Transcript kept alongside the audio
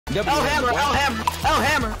L hammer, L hammer, L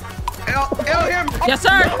hammer. L hammer. Yes,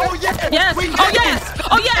 sir. Oh yes. Yes. Oh yes.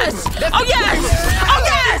 Oh yes. Oh yes. Oh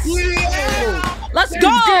yes. Let's go.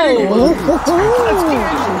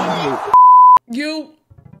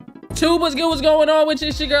 YouTube, what's good? What's going on with you?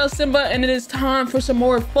 It's your girl Simba, and it is time for some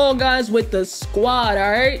more Fall Guys with the squad.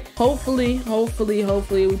 All right. Hopefully,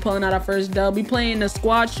 we pulling out our first dub. We playing the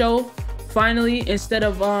squad show finally instead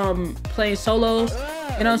of playing solos.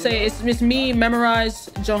 You know what I'm saying? It's me, Memorize,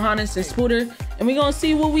 Johannes, and Spooter, and we gonna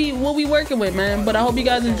see what we working with, man. But I hope you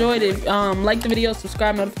guys enjoyed it. Like the video,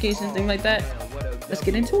 subscribe, notifications, things like that. Let's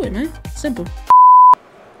get into it, man. Simple.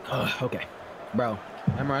 Okay, bro.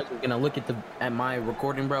 Memorize is gonna look at my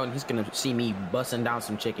recording, bro, and he's gonna see me busting down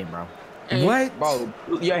some chicken, bro. Hey. What? Bro,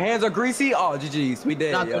 Your hands are greasy? Oh, GG's. We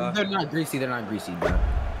dead, y'all. they're not greasy. They're not greasy, bro.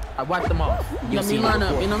 I wiped them off. You know me line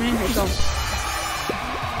up. You know what I mean? Let's go.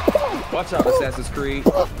 Watch out, Assassin's Creed.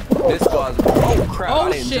 This squad's. Oh crap! Oh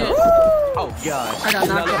I didn't shit! jump. Oh god! I got It's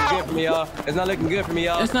not knocked looking out. good for me, y'all. It's not looking good for me,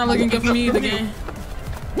 y'all. It's not looking good for me either, gang.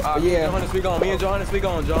 Yeah. Johannes, we going. Me and Johannes, we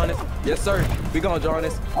going. Johannes. Yes, sir. We going,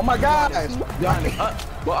 Johannes. Oh my God! Johannes.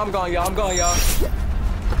 Well, I'm going, y'all. I'm going, y'all.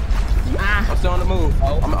 Ah. I'm still on the move.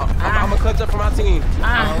 I'm gonna clutch up for my team.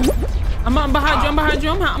 Ah. I'm behind you. I'm behind you.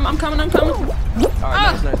 I'm coming. I'm coming. All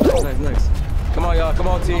right, nice. Come on, y'all. Come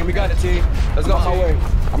on, team. We got the team. Let's go. I'm on my way.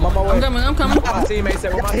 I'm on my way. I'm coming. My teammates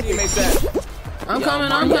at. Where my teammates at? I'm coming.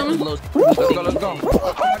 Let's go.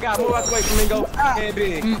 Oh my God, move out the way from me, go. Head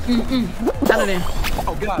big. Out of there.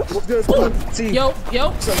 Oh God. What's good? T. Yo.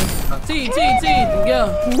 T. Yo.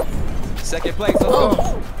 Second place. Let's go.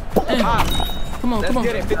 Come on. Let's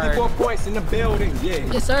get it. 54 points in the building. Yeah.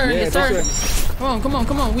 Yes, sir. Yes, sir. Come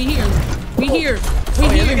on. We here. Oh,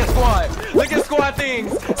 yeah, look at squad. Look at squad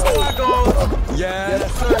things. Squad goals. Yes,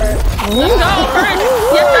 sir. Let's go.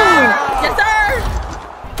 Yes, sir.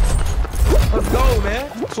 Let's go, man.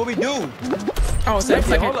 That's what we do. Oh,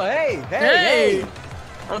 second. Hold on. Hey.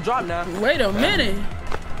 Don't drop now. Wait a minute.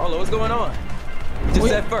 Hold on. What's going on? Just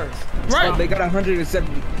said first. Right. They got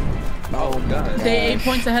 170. Oh God. They 8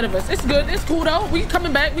 points ahead of us. It's good. It's cool though. We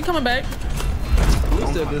coming back. We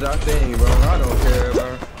still did our thing, bro. I don't care,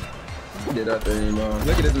 bro. We did our thing, bro.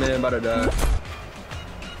 Look at this man about to die.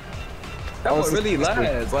 That was really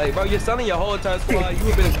last. Like, bro, you're selling your whole entire squad. You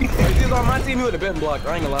would have been. If you was on my team, you would have been blocked.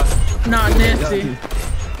 I ain't gonna lie. Nah, nasty.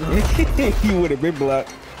 You would have been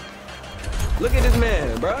blocked. Look at this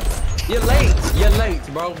man, bro. You're late,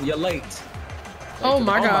 bro. You're late. Oh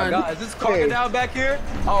my God. Is this crocodile back here?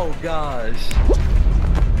 Oh gosh.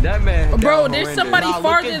 That man. Bro, there's somebody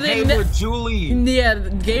farther than Gamer Julie. Yeah,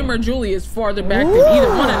 Gamer Julie is farther back than either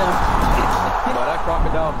one of them. Boy, that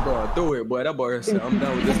crocodile, bro, threw it, boy. That boy said, I'm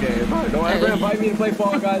done with this game, bro. Don't ever invite me to play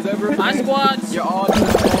Fall Guys ever. My squads. You're all too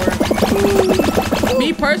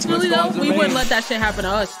Me personally though, we wouldn't let that shit happen to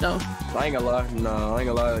us though. I ain't gonna lie. No, I ain't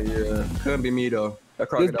gonna lie. Yeah, couldn't be me though. That Just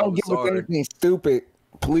crocodile don't was give us sorry. anything stupid,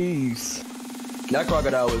 please. That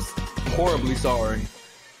crocodile was horribly sorry.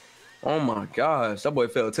 Oh my gosh, that boy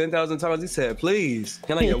fell 10,000 times. He said, "Please,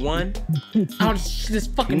 can I get one?" Oh, this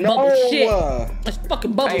fucking bubble shit. This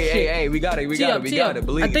fucking bubble shit. Hey, we got it. We got it.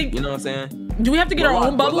 Believe I think, you know what I'm saying? Do we have to get our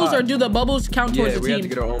own bubbles, or do the bubbles count towards the team? Yeah, we have to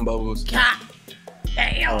get our own bubbles. God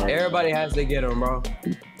damn. Everybody has to get them, bro.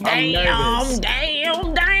 I'm nervous.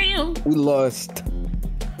 Damn. We lost.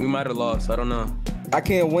 We might have lost. I don't know. I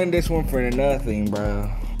can't win this one for nothing, bro.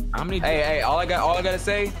 How many? Hey, all I gotta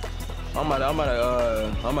say, I'm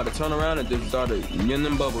about to turn around and just start getting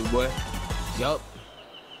them bubbles, boy. Yup.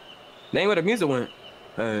 Name where the music went.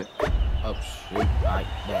 Hey. Oh shit. Like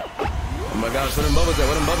that. Oh my gosh, where them bubbles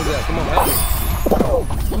at? Come on, help me.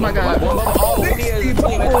 Oh my God. One bubble. Oh, we need at the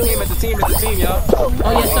team, y'all.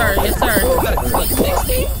 Oh yes, sir.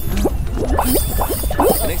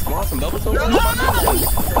 Next spawn some bubbles over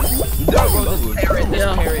This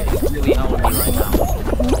parrot is really on me right now.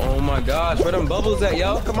 Oh my gosh, where them bubbles at,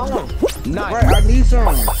 y'all? Come on. Nice. Right, I need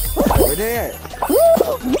some. Where they at?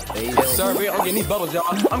 Yes, sir. I'm getting these bubbles, y'all.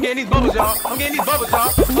 Hold up.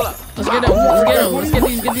 Let's get them. Let's get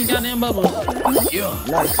these goddamn bubbles. Yeah.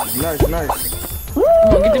 Nice. Come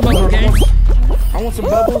on, get the bubbles, gang. I want some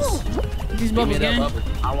bubbles. Get these bubbles, gang.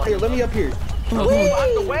 Hey, let me up here. Come on.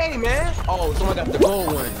 Out the way, man. Oh, someone got the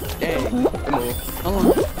gold one. Dang. Come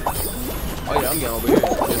on. Oh yeah, I'm getting over here.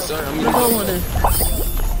 Yes, sir. I'm getting Go on then.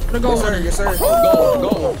 Put a gold one in. Yes, sir. Oh,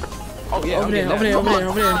 gold. Oh yeah, Over there.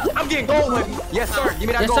 I'm getting gold one. Yes, sir. Give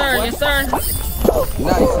me that gold one. Yes, sir.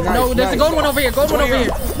 Nice. No, there's a gold one over here. Put them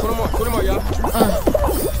more, y'all.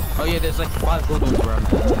 Oh yeah, there's like 5 gold ones, bro.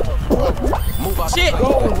 Move out. Shit.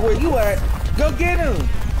 Gold, where you at? Go get him.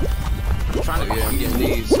 I'm getting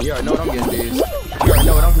these. You already know what I'm getting these. You already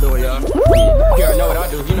know what I'm doing, y'all. You already know what I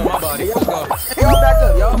do. You know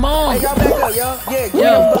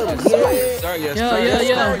sir. Yes, Yeah, sir. yeah, Yes,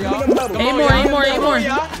 yeah. sir, y'all. Eight more, eight more, eight more.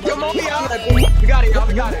 Come on, y'all. We got it, y'all.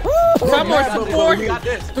 We got it. Five more, four, We got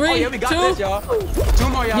this. three, Oh, yeah, we got two. this, y'all. Two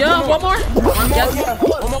more, y'all. Yeah, Two one more. Yes.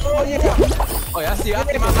 One more. Oh, yeah. Oh, yeah, I see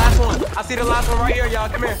my last one. I see the last one right here, y'all.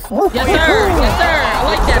 Come here. Yes, sir. Yes, sir. I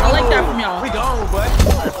like that. I like that from y'all. We gone, but.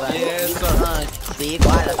 Yes,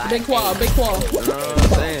 sir. Big qual, big qual. You know what I'm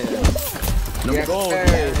saying? Them goals,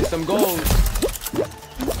 man. Some goals.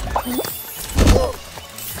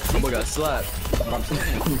 Boy got slapped.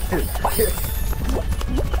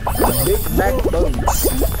 Big back bones.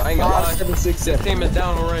 I ain't gonna lie. 5, 7, 6, This 7. team is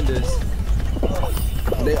down horrendous.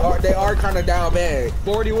 They are kind of down bad.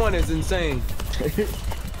 41 is insane.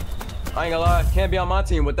 I ain't gonna lie. Can't be on my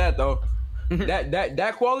team with that though.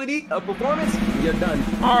 that quality of performance, you're done.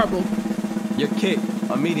 Horrible. You're kicked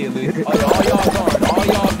immediately. All y'all gone. All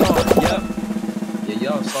y'all gone. Yep. Yeah,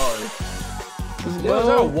 y'all sorry. Yo, is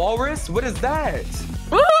that a walrus? What is that?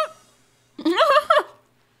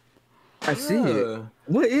 I see it.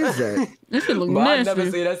 What is that? This shit look But I never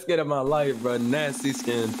nasty. seen that skin in my life, bro. Nasty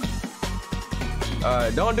skin.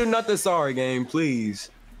 Alright, don't do nothing sorry, game, please.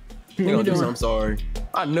 You you gonna do doing? something sorry.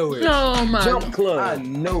 I knew it. No, man. Jump club. I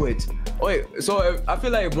knew it. Wait, so I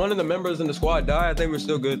feel like if one of the members in the squad died, I think we're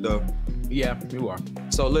still good though. Yeah, you are.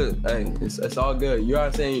 So look, hey, it's all good. You know what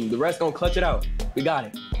I'm saying? The rest gonna clutch it out. We got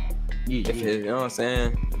it. Yeah, You know what I'm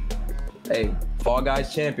saying? Hey, Fall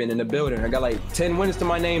Guys champion in the building. I got like 10 wins to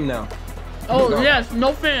my name now. Oh, Go. yes.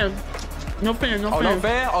 No fan. No fan, no Oh, fan. no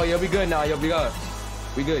fan? Oh, yeah, we good now. Yeah, we good.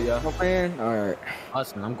 We good, yeah. No fan? All right.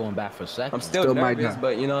 Listen, I'm going back for second. I'm still Still might nervous, not.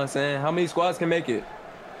 but you know what I'm saying? How many squads can make it?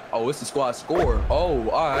 Oh, it's the squad score. Oh,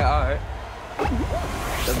 all right.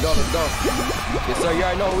 Let's go. Yes, sir, you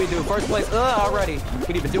already know what we do. First place, already.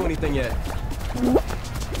 Can't even do anything yet.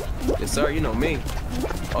 Yes, sir, you know me.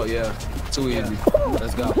 Oh, yeah. Too easy.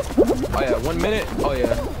 Let's go. Oh, yeah, 1 minute. Oh,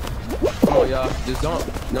 yeah. Come on, y'all. Just don't.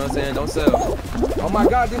 You know what I'm saying? Don't sell. Oh my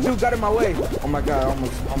God, this dude got in my way. Oh my God,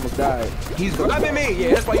 I almost died. He's grabbing me.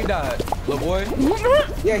 Yeah, that's why you died, little boy.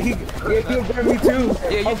 Yeah, he was grabbing me too.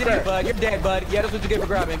 Yeah, you Oh, did crap. it, bud. You're dead, bud. Yeah, that's what you get for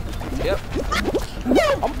grabbing. Yep.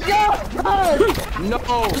 Oh my God! No.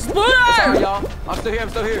 Sorry, Spooner! y'all. I'm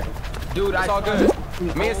still here. Dude, It's all good.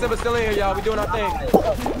 Me and Simba still in here, y'all. We doing our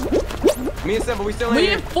thing. Me and Simba, we still in We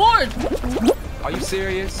here. in fourth. Are you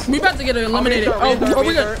serious? We about to get eliminated. third, Oh, we third, we're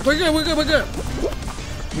we good. third. We're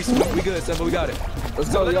good. We good, Simba. We got it.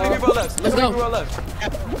 Let's So go, let's y'all. leave people left. Let's go. Leave people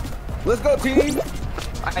left. Let's go, team.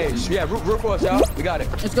 Hey, yeah, root for us, y'all. We got it.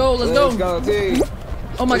 Let's go. Let's Let's go. go, team.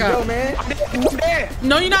 Oh my Let's go, God. man. I'm dead.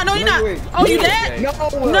 No, you're not. No, you're not. Wait. Oh, you dead? Okay. No.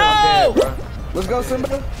 No. Dead, bro. Let's go,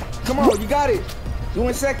 Simba. Come on, you got it. You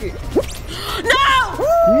in second. No.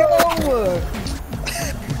 No.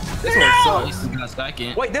 This one At sucks. least we got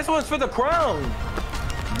second. Wait, this one's for the crown.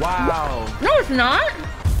 Wow. No, it's not.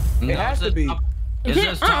 It has to be. It's can't-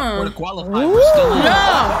 just top four to uh-uh. qualify. We're still in.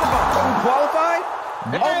 Yeah. Qualified?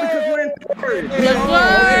 Oh, because we're in third.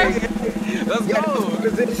 Yes, sir. Let's Yeah, go.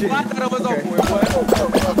 position. I thought it was over with,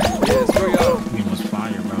 boy. Yeah, screw y'all. It was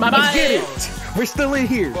fire, bro. Bye bye. Get it. We're still in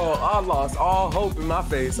here. Bro, I lost all hope in my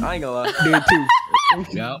face. I ain't gonna lie. Did too.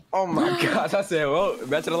 Yep. Oh my gosh. I said, well,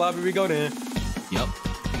 back to the lobby we go then. Yep.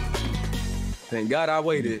 Thank God I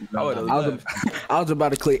waited. I would have left. I was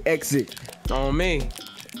about to click exit. On me.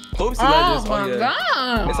 Oopsie Oh legends. my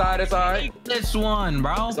God. It's alright, it's alright. Take this one,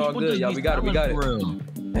 bro. It's all People good, just y'all. be We got it, we selling got it. for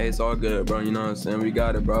real. Hey, it's all good, bro. You know what I'm saying? We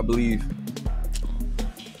got it, bro. I believe.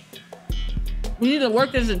 We need to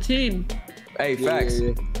work as a team. Hey, facts.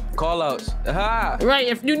 Yeah. Call outs. Ha! Right.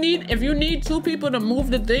 If you need two people to move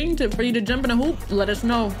the thing for you to jump in a hoop, let us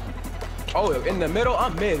know. Oh, in the middle?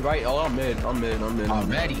 I'm mid, right? Oh, I'm mid.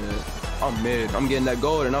 Already? I'm mid. I'm getting that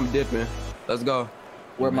gold and I'm dipping. Let's go.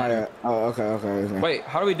 Where am I at? Oh, okay. Wait,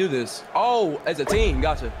 how do we do this? Oh, as a team.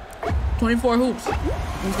 Gotcha. 24 hoops.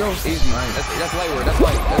 Let's go. Easy. That's light work. That's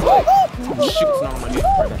light. Shoots on my knee.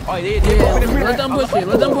 Oh, yeah. Yeah. Let them push it.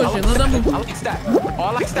 Let them push it. Let them push I like stat.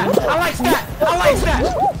 Oh, I like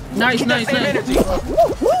stat. Nice, Keep nice, that same nice. energy.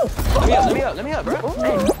 Let me up, bro.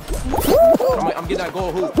 Hey. I'm getting that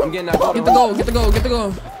goal hoop. I'm getting that goal. Get the goal. Get the goal. Get the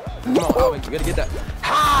goal. Come on, Alvin. You gotta get that.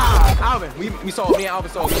 Ha! Alvin, we sold. Me and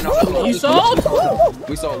Alvin sold. You sold?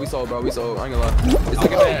 We sold, bro. We sold. I ain't gonna lie. It's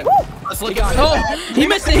looking bad. Let's look got at it. Oh, he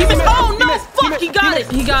missed it. He missed. Oh no! Fuck! He got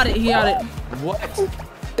it. He got it. He got it. What?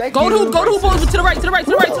 Thank Go to you. hoop. Go to hoop. To the right. To the right.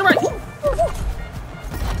 To the right. To the right.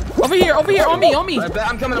 Over here. On me. On me.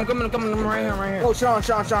 I'm coming. I'm right here. Oh, Sean,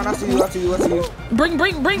 I see you. Bring.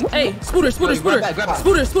 Hey, Scooter. grab that.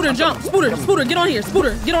 Scooter, jump. Scooter, get on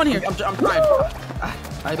here. I'm trying.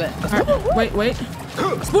 I bet. All right, wait.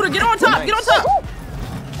 Scooter, get on top.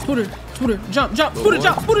 Scooter, jump.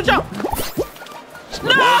 Scooter, jump.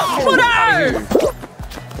 No, put her.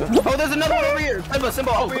 Oh, there's another one over here.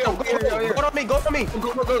 Simba. Oh, Go on me.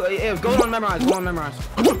 Go. Yeah, go on memorize.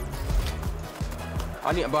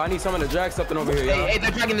 I need someone to drag something over here, y'all. Hey, they're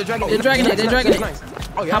dragging it. They're dragging it. Nice.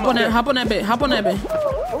 Oh, yeah, Hop on that bit.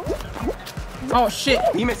 Oh shit.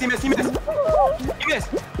 He missed.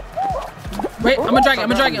 Wait, I'm gonna drag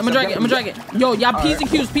it. Yo, y'all P's and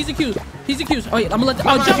Q's. Oh, wait, I'm gonna let the,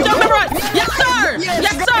 jump, memorize. Yes, sir.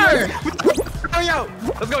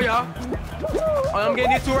 Let's go, y'all. Oh, I'm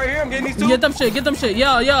getting these two right here. Get them shit.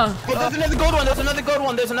 Yeah. Oh, there's another gold one.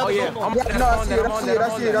 Oh, yeah. I'm on that.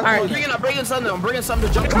 Alright. I'm bringing something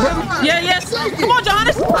to jump. Yes. Come on,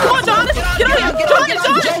 Johannes. Get on here.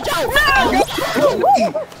 Johannes. No.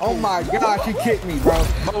 Oh my gosh, he kicked me, bro.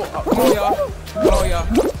 Come on, y'all. Lock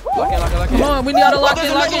in. Come on, we need to lock in.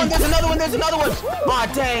 There's another one. Aw,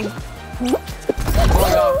 dang. Come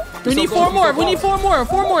on, y'all. We need four more. Four more.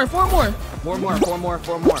 Two more. One more. Come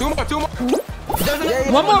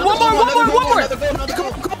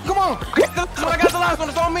on. I got the last one.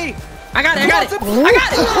 It's on me. I got it.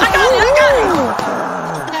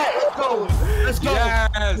 Let's go.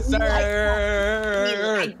 Yes, sir.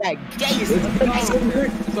 That's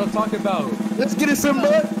what I'm talking about. Let's get it,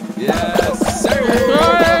 Simba. Yes, sir.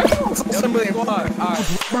 Simba. All right.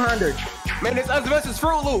 Behind her. Man, it's us versus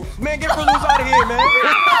Fruit Loops. Man, get Fruit Loops out of here, man.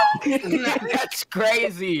 That's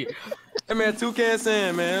crazy. Hey, man, 2 cans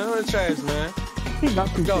in, man. What the trash, man.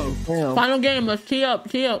 Go. Final game. Let's tee up.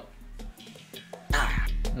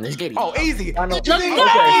 Let's get it. Oh, easy. Let's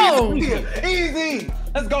go. Easy.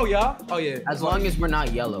 Let's go, y'all. Oh, yeah. As long as we're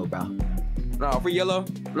not yellow, bro. No, if we yellow.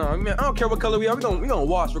 No, man, I don't care what color we are. We gonna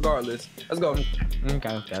wash regardless. Let's go.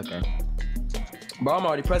 Okay. Bro, I'm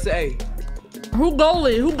already pressing A. Who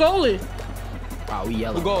goalie? Wow, we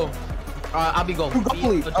yellow. Who go? I'll be going.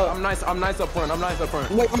 I'm nice up front.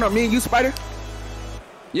 Wait, hold on, me and you, Spider?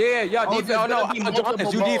 Yeah, y'all Oh, defense. Oh, no, there's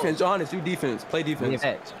Johannes, you defense. Play defense.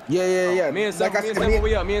 Yeah. Me and Simba,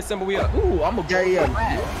 we up. Ooh, I'm a Yeah.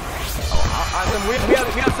 We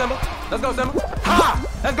have Simba. Let's go, Simba. Ha!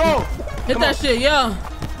 Let's go. Hit that shit, yeah.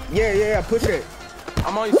 Yeah, push it.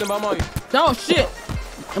 I'm on you, Simba. Oh shit.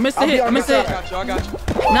 I missed the I'll be hit. on this I got you.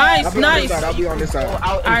 Nice. I'll be on this side.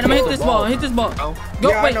 All right, I'm gonna hit this ball. Go,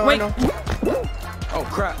 Yeah, wait. I know. Oh,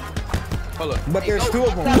 crap. Hold up. But there's two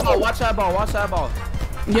of them. Watch that ball.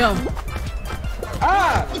 Yeah.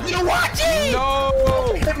 Ah! You watch it?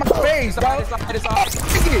 No. Hit my face, bro. It's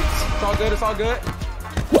all good.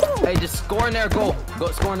 Hey, just score in there, goal.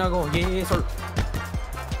 Score in there, goal. Yeah, sir.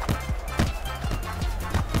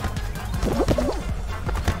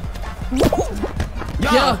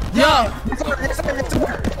 Yeah.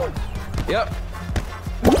 Yep.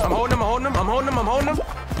 I'm holding him.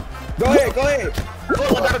 Go ahead. Goal, I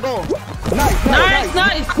gotta go.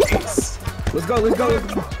 Nice. Let's go.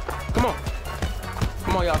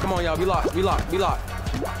 Come on, y'all. We locked.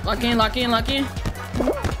 Lock in.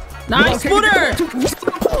 Nice footer.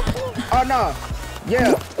 Oh, no.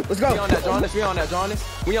 Yeah. Let's go. We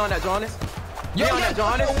on that, Johannes. Hit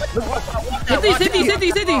these. Yeah.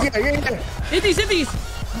 Hit these.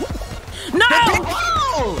 No.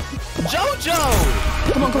 Oh, JoJo.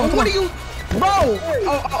 Come on. What are you? Bro!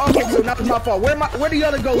 Oh, okay, so now it's my fault. Where the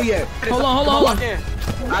other goalie at? Hold on.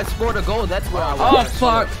 I scored a goal. That's where I Oh was.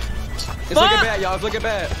 fuck. It's looking bad, y'all. It's looking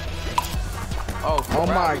bad. Oh Oh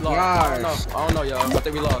my we lost. gosh. I don't know, y'all. I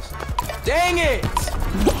think we lost. Dang it!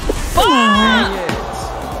 Fuck. Dang it!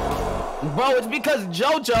 Bro, it's because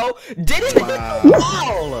JoJo didn't hit the ball.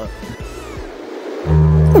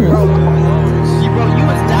 Bro, you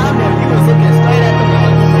was down there. You was looking straight at the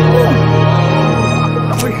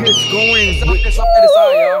It's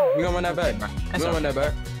side, y'all. We gonna run that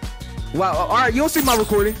back. Wow, all right, you'll see my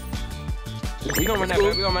recording. We gonna run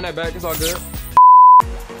that back. It's all good.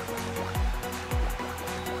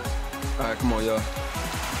 All right, come on, y'all.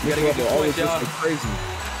 We gotta get the points, y'all. Crazy.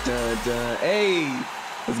 Dun. Hey,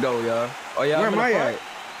 let's go, y'all. Oh yeah. Where am I at?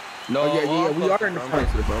 No, yeah, we are in the front.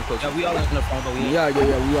 I'm close. Yeah, we all in the front, but we ain't. Yeah, we all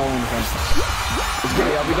in the front. Let's get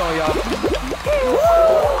it, y'all. We going, y'all.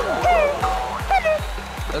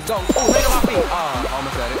 Let's go. Oh, right on my feet.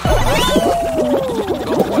 Almost at it.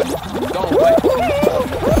 Go away.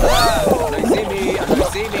 Now you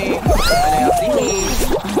see me.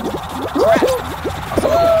 Crap.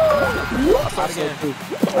 I saw it again.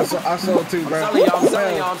 I saw it too, bro. I'm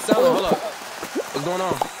selling y'all. Hold up. What's going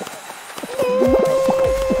on?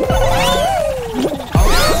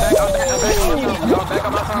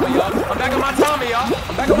 I'm back on my timing, y'all.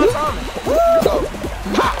 I'm back on my timing. Let's go.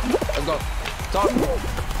 Ha! Let's go. Talk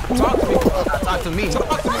to me.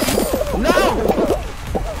 No!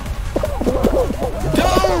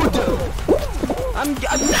 Dude! I'm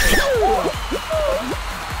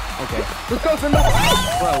Okay. Let's go, Simba.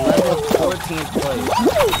 Bro, 14th place.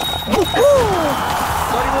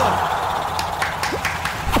 31.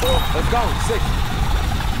 Let's go. 6.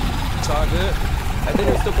 It's all good. I think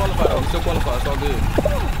we still qualify though. We still qualify. It's all good.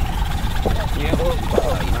 Yeah.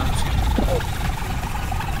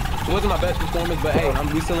 It wasn't my best performance, but hey,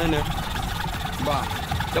 we still in there. Bro,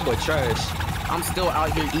 That boy trash. I'm still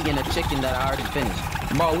out here eating a chicken that I already finished.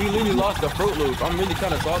 Bro, we literally lost the Fruit Loop. I'm really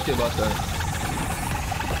kind of salty about that.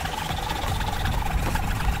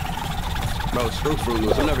 Bro, screw Fruit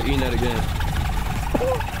Loops. I'm never eating that again.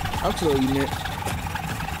 I'm still eating it.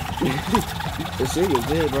 The cereal's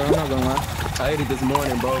good, bro. I'm not gonna lie. I ate it this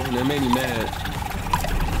morning, bro, and it made me mad.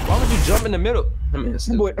 Why would you jump in the middle? I mean, it's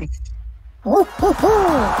Boy. Hey,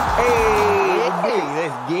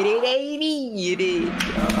 let's get it, 80.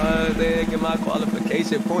 They get my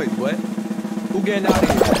qualification points, boy. Who getting out of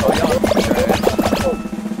here? Oh, y'all trash.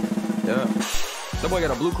 Yeah. That boy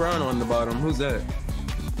got a blue crown on the bottom. Who's that?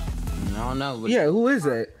 I don't know. But Yeah, who is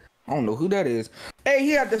that? I don't know who that is. Hey,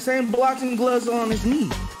 he had the same boxing gloves on his knee.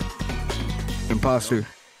 Imposter.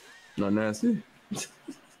 Not nasty.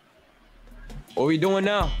 What we doing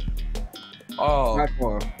now? Oh, Not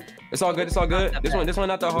far. it's all good. It's all good. This one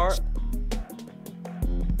not that hard.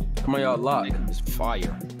 Come on, y'all, lock. It's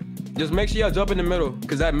fire. Just make sure y'all jump in the middle,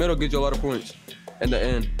 cause that middle gets you a lot of points in the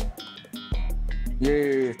end.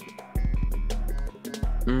 Yeah.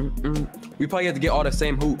 We probably have to get all the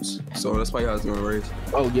same hoops, so that's why y'all was doing a race.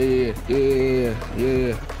 Oh, yeah.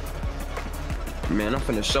 Man, I'm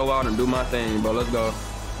finna show out and do my thing, bro. Let's go.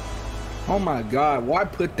 Oh my God, why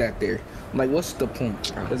put that there? Like, what's the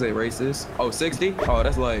point? This ain't racist. Oh, 60? Oh,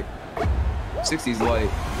 that's like 60's like.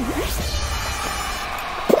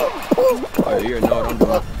 Oh, you already know what I'm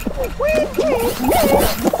doing.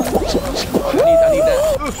 Oh, I need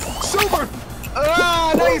that. Super!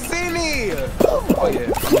 Ah, now you see me! Oh yeah,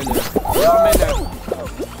 I'm in there. Yeah, I'm in there.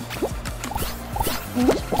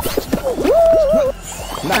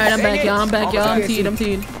 Alright, I'm back, y'all. I'm teed.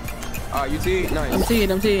 Alright, you teed? Nice. I'm teed.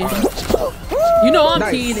 Right. You know I'm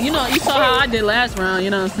Nice. teed. You saw how I did last round, you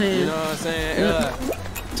know what I'm saying? You know what I'm saying? Yeah.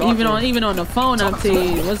 Talk to me. Even on the phone I'm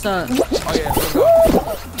teed. What's up? Oh yeah, let's go.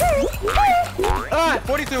 Ah,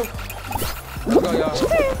 42. Let's go, y'all.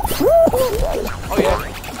 Oh yeah. Oh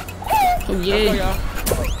Let's go, yeah. y'all.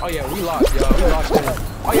 Oh yeah, we locked, y'all. We locked in.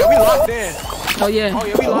 Oh yeah, we locked in. Oh yeah. Oh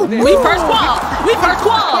yeah, we locked in. We first qual.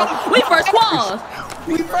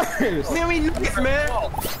 We first. Man, we nice, man.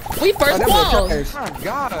 We first qual. Oh my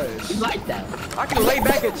gosh. You like that? I can lay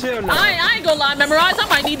back and chill now. I ain't gonna lie, Memorize. I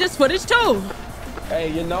might need this footage too. Hey,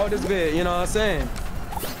 you know this vid, you know what I'm saying?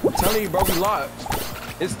 I'm telling you, bro, we locked.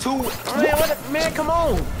 It's too. Man, come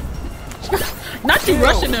on. Not you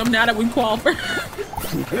rushing them now that we qualified. You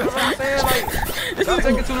know what I'm saying? Like, stop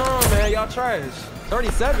taking too long, man. Y'all trash.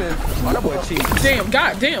 37? Oh, that boy cheap. Damn,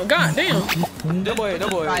 goddamn. That boy.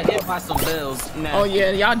 I hit by some bills. Nah. Oh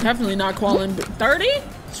yeah, y'all definitely not qualing 30?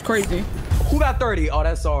 It's crazy. Who got 30? Oh,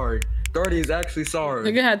 that's sorry. 30 is actually sorry.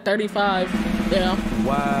 Nigga had 35. Yeah.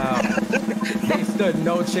 Wow. They stood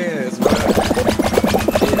no chance, bro.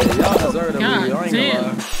 Yeah, y'all deserve to leave. I ain't gonna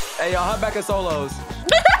lie. Hey, y'all, hop back in solos.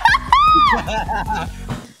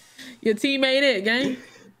 Your team made it, gang.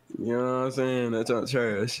 You know what I'm saying? That's all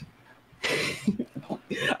trash.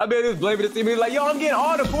 I bet this blaming the team. He's like, yo, I'm getting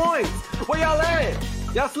all the points. Where y'all at?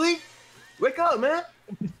 Y'all sleep? Wake up, man.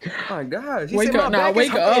 Oh my gosh. He Wake said up my now. back Wake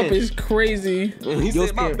is up hurting. is crazy. He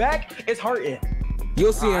said my back is hurting.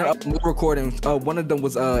 You'll see in recordings. One of them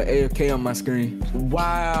was AFK on my screen.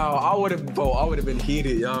 Wow. I would have been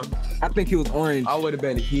heated, y'all. I think he was orange. I would have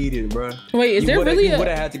been heated, bro. Wait, is there really You a... would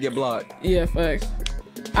have had to get blocked. Yeah, facts.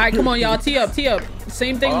 All right, come on, y'all. Tee up.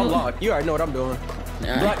 Same thing. Oh, I'm locked. You already know what I'm doing.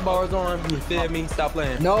 Right. Black bars on. You feel me? Stop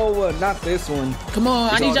playing. No, not this one. Come on,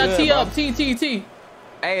 I It's need all y'all good, tee bro. up. T.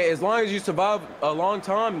 Hey, as long as you survive a long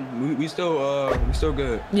time, we still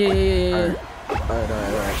good. Yeah. All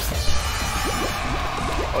right.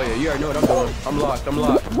 Oh yeah, you already know what I'm doing. I'm locked.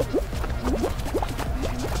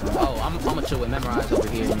 Oh, I'm gonna chill with Memorize over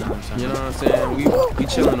here. You know what I'm saying? You know what I'm saying? We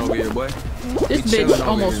chilling over here, boy. This chilling bitch over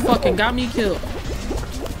almost here. fucking got me killed.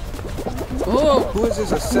 Oh, Who is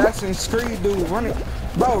this Assassin's Creed dude running?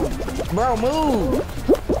 Bro, move!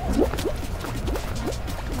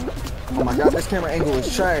 Oh my God, this camera angle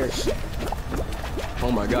is trash.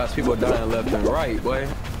 Oh my gosh, people are dying left and right, boy.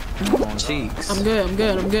 Cheeks. I'm good.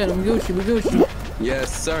 I'm Gucci.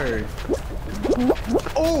 Yes, sir.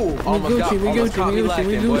 Oh, Almost got we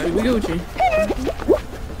lacking, boy. Gucci.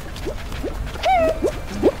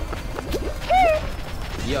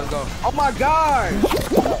 Yeah, go. Oh my God!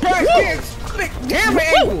 Guys, camera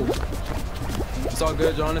angle! It's all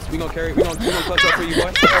good, Jonas. We gonna carry. We gonna clutch up for you,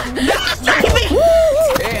 boy.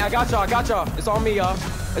 Hey, I got y'all. It's on me, y'all.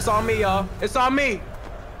 It's on me, y'all. It's on me.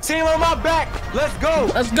 Team on my back. Let's go.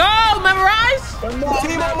 Let's go. Memorize.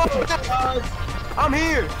 Team on my back. I'm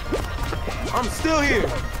here. I'm still here.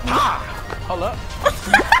 Ha! Hold up.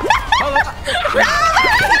 Hold up.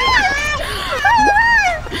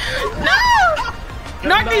 No!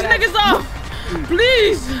 Knock these niggas off.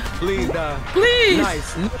 Please. Please, die. Please.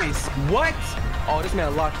 Nice. What? Oh, this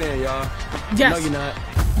man locked in, y'all. Yes. No, you're not.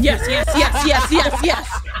 Yes. Let's go.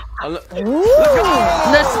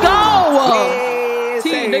 Yes,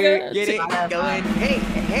 Team, nigga. Get it going. Hey.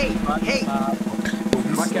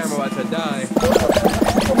 My camera about to die.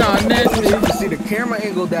 Nah, nasty. You see the camera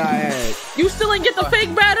angle that I had. You still ain't get the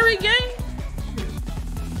fake battery, gang?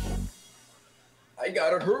 I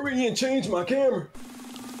gotta hurry and change my camera.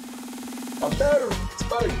 My battery. It's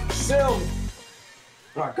about to sell me.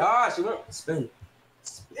 Oh my gosh, you know, spin.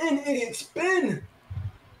 Spin, idiot, spin.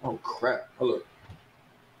 Oh crap. Hold up.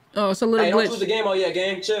 Oh, it's a little Hey, glitch. don't lose the game. Oh yeah,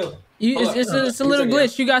 game. Chill. It's a little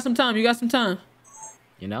glitch. You got some time.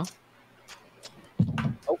 You know?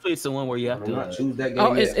 Hopefully it's the one where you have to choose that game.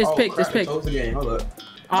 Oh, it's picked. Crap, It's picked. chose the game. Hold up.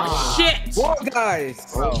 Oh, shit. Whoa,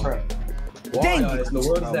 guys. Oh crap. Dang guys, it. the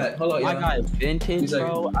word is that. Hold up, My y'all. guy vintage,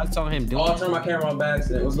 bro. I saw him doing. Oh, I turned my camera on by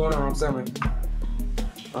accident. What's going on? I'm selling.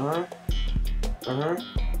 Oh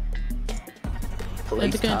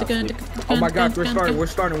my God, we're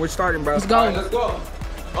starting, bro. Let's go. All right, let's go.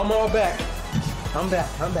 I'm all back. I'm back.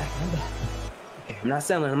 Okay, I'm not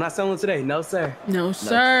selling today. No, sir. No,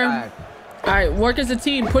 sir. All right, work as a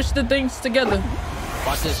team. Push the things together.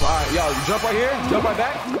 Watch this. All right, yo, jump right here. Jump right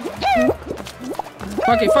back.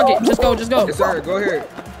 Fuck it. Just go. Yes, sir. Go ahead.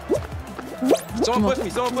 Someone push me.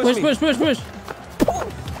 Push.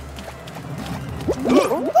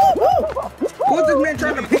 Who's this man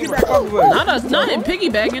trying to piggyback off of us? Not him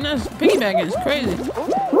piggybacking. That's piggybacking. It's crazy.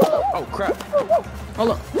 Oh, crap.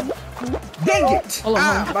 Hold on. Dang it. Hold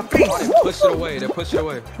on. My face. Oh, they pushed it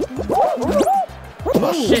away.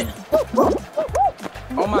 Oh, shit.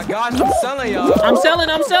 Oh, my gosh. I'm selling, y'all. I'm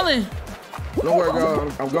selling. Don't worry,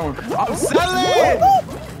 girl. I'm going. I'm selling.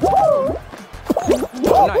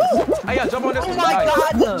 Oh, nice. Hey, yeah, jump on this one. my Nice.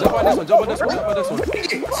 God. Jump on this one.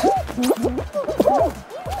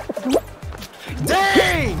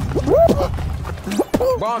 Dang!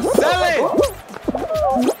 Bro, I'm selling!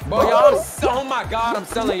 Bro, y'all, oh my God, I'm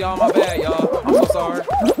selling y'all. My bad, y'all. I'm so sorry.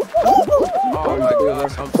 Oh my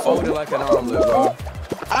gosh, I'm folded like an omelet, bro.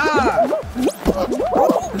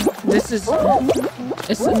 This is.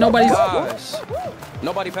 It's nobody's. Gosh.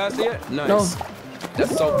 Nobody passed it yet? Nice. No.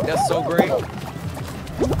 That's so great.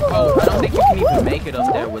 Oh, I don't think you can even make it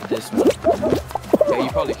up there with this one. Yeah, you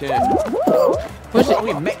probably can. Push it.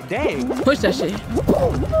 Oh, dang. Push that shit.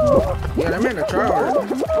 Yeah, that man a tryhard.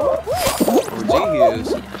 Oh, he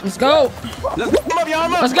is. Let's go. Let's go. Come up, y'all.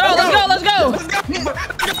 Let's go.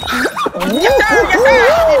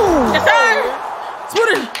 Yes, sir.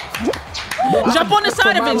 Spooter. Jump on the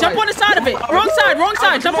side of it. Wrong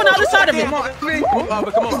side. Jump on the other side of it. Come on.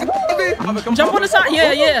 Jump on the side.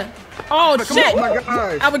 Yeah. Oh, shit. Oh my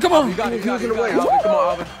gosh. Alvin, come on. You got it. Come on,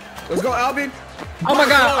 Alvin. Let's go, Alvin. Oh my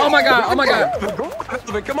god.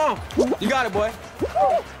 Alvin, come on. You got it, boy.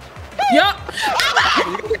 Yup.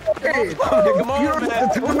 Hey, Come on, man.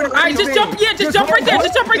 Alright, just jump right there.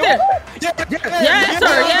 Yes,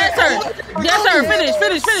 sir. Finish.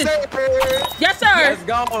 Yes, sir. Let's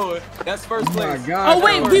go. That's first Oh my place. God. Oh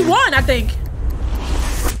wait, we won, I think.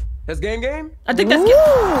 That's game? I think that's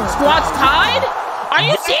squad's tied? Are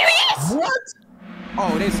you serious? What?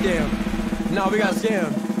 Oh, they scammed. No, we got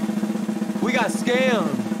scammed.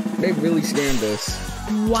 They really scammed us.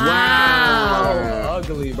 Wow.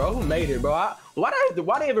 Ugly, bro. Who made it, bro? Why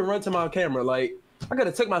they even run to my camera? Like, I could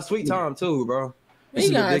have took my sweet time too, bro. This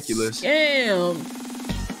is ridiculous. Damn.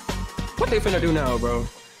 What they finna do now, bro?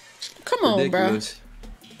 Come on, Ridiculous.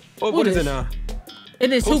 What is it now?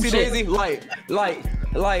 It is hoop Oopsie shit. daisy, like.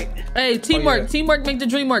 Hey, teamwork. Oh, yeah. Teamwork make the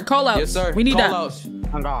dream work. Call out. Yes, sir. We need Call that. outs.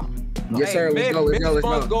 Yes, sir.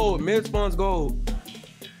 Let's go. Mid spawns gold.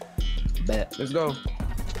 Bet. Let's go.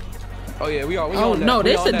 Oh yeah, we Oh on that. no, We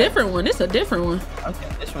this on a that. different one. This a different one. Okay,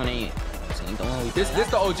 this one ain't the one we This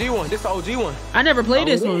the OG one. I never played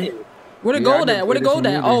this one. Where the gold at? Where the gold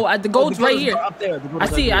at? Oh, the gold's right here. Up there. I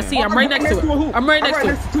see. I'm right next to it. I'm right next to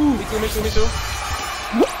it. Me too.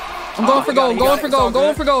 I'm going for gold. Going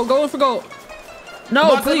for gold.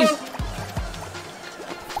 No, please.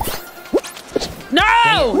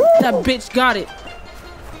 No! That bitch got it.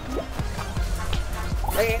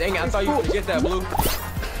 Dang it, I thought you would get that blue.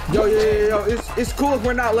 Yo. It's cool if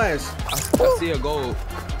we're not last. I see a gold.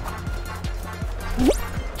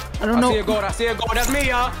 I don't know. I see a goal. I see a goal. That's me,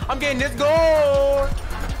 y'all. I'm getting this goal.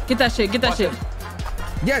 Get that shit. Get that shit.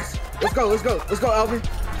 Yes. Let's go. Let's go. Let's go, Alvin.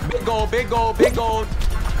 Big goal. Big goal. Big goal.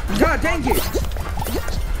 God dang it.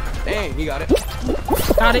 Dang, he got it.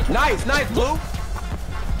 Got it. Nice, nice, Blue. Oh,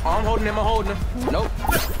 I'm holding him. I'm holding him. Nope.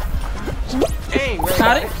 Dang, Red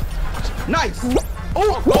Got it. Nice.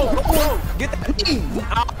 Oh, go. Get that.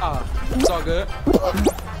 It's all good.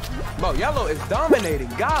 Bro, yellow is dominating,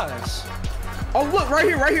 gosh. Oh, look, right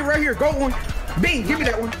here. Go one. Bean, give me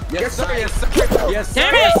that one. Yes, sir. Yes, sir. Yes, sir.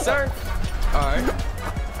 Damn it. Yes, sir. All right.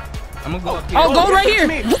 I'm gonna go up here. Oh, goal right here.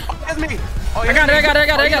 That's me. That's me. Oh, I got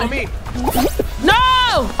it. Me.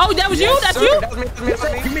 No! Oh, that was you? That's sir. you? That's me.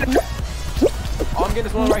 Give me that. Oh, I'm getting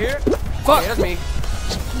this one right here. Fuck. Yeah, that's me.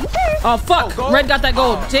 Oh, fuck. Oh, Red got that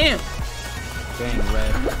goal. Damn. Dang,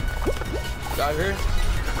 Red. Got here.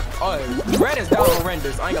 Oh, Red is down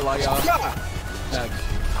horrendous. I ain't gonna lie, y'all.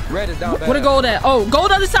 Red is down bad. Where the goal at? Oh, go to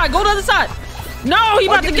the other side. Go to the other side. No, he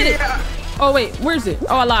about to get it. Oh, wait. Where is it?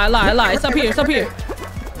 Oh, I lie. It's up here. It's up here.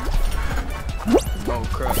 Oh,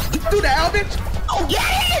 crap. Do that, Alvin. Oh,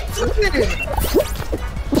 yes!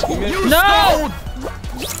 You No!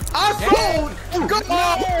 I sold. Go.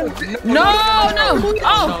 No.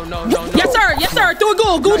 Oh. No. Yes, sir. Yes, sir. Do a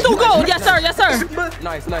goal. Go through goal. Yes, sir. Yes, sir.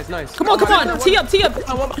 Nice. Come on. Tee up.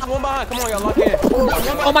 One behind. Come on, y'all. Lock in.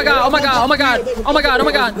 Oh my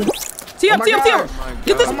god. Tee up.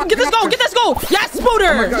 Get this goal. Yes,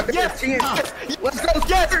 Spooter. Yes. Let's go,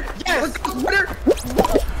 Scooter. Let's go, Scooter.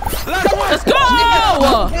 Let's go.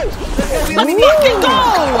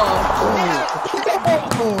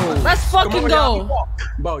 Let's fucking go.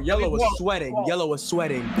 Bro, yellow was sweating.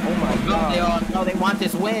 Oh my god. They want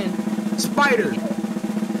this win. Spider.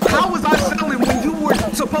 How was I selling when you were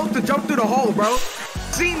supposed to jump through the hole, bro?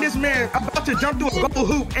 Seeing this man about to jump through a goal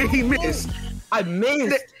hoop and he missed. I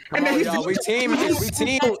missed. Come on, y'all. We teammates.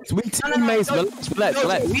 Relax.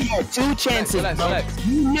 We had 2 chances. Relax.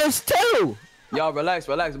 You missed 2. Y'all relax,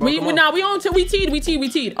 bro. We on till we teed. We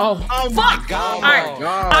teed. Oh, fuck. God. All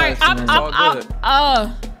right.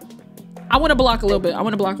 I want to block a little bit. I'm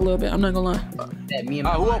not gonna lie.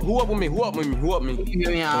 Who up with me?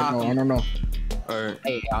 I don't know. All right.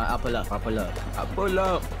 Hey, I'll pull up.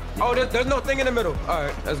 Oh, there's no thing in the middle. All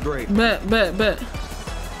right, that's great. Bet.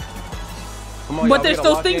 Come on, But there's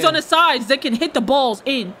those things on the sides that can hit the balls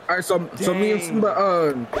in. All right, so me and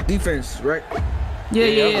Simba defense, right?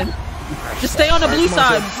 Yeah. Just stay on the blue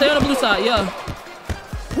side.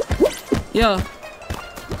 Yeah.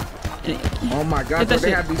 Oh my god, bro, they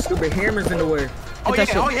have these stupid hammers in the way. Oh yeah.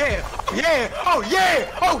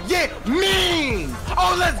 Mean.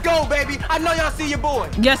 Oh, let's go, baby. I know y'all see your boy.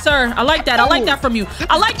 Yes, sir. I like that. I like that from you.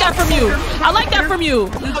 Oh,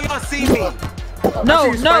 y'all see me.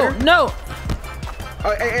 No.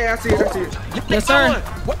 Oh, hey, I see it. Yes, sir.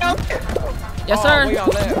 Yes, sir. Where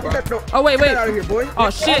y'all at, bro? Oh, wait. Get out of here, boy. Oh,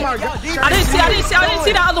 shit. Oh, my God. I didn't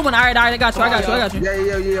see the other one. All right. I got you.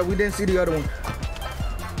 Yeah. We didn't see the other one.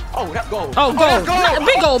 Oh, let's go. Oh, goal.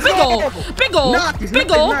 Big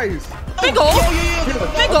goal. Nice.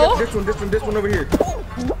 This one over here.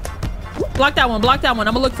 Block that one. I'm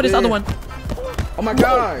gonna look for this other one. Oh my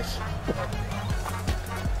gosh.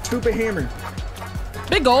 Stupid hammer.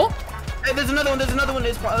 Big goal. Hey, there's another one.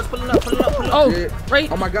 It's pulling up. Oh, Yeah.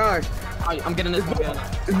 right. Oh my gosh. I'm getting this.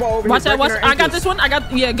 This ball over Watch here. that. I got this one.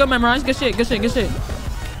 Yeah, good memorized. Good shit.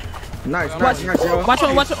 Nice, yo. Watch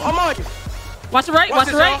one. I'm on. Watch the right. Yeah.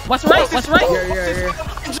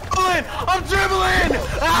 I'm dribbling.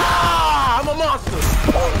 I'm a monster.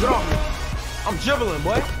 Get off me. I'm dribbling,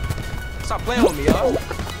 boy. Stop playing with me, y'all.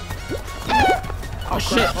 Oh,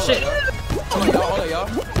 shit. Hold on, y'all.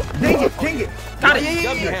 Dang it. Got it.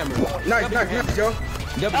 W hammer. Nice, yo.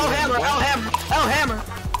 W L hammer. L hammer.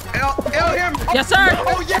 Yes, sir.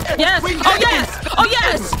 Oh, yeah. Yes.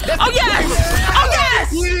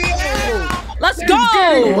 Let's go.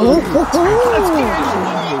 Look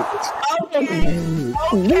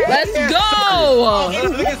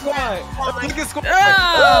at squad.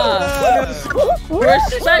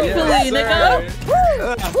 Respectfully, nigga.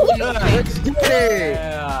 Let's get it.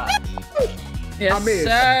 Yes,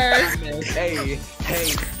 sir.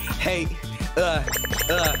 Hey.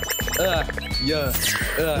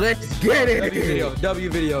 Let's get it. W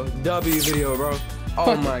video, bro.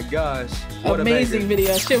 Oh my gosh. What Amazing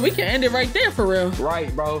video. Shit, we can end it right there for real. Right,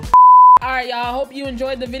 bro. All right, y'all. I hope you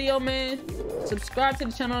enjoyed the video, man. Subscribe to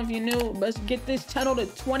the channel if you're new. Let's get this channel to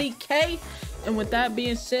 20K. And with that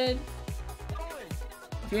being said,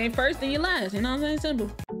 if you ain't first, then you last. You know what I'm saying? Simple.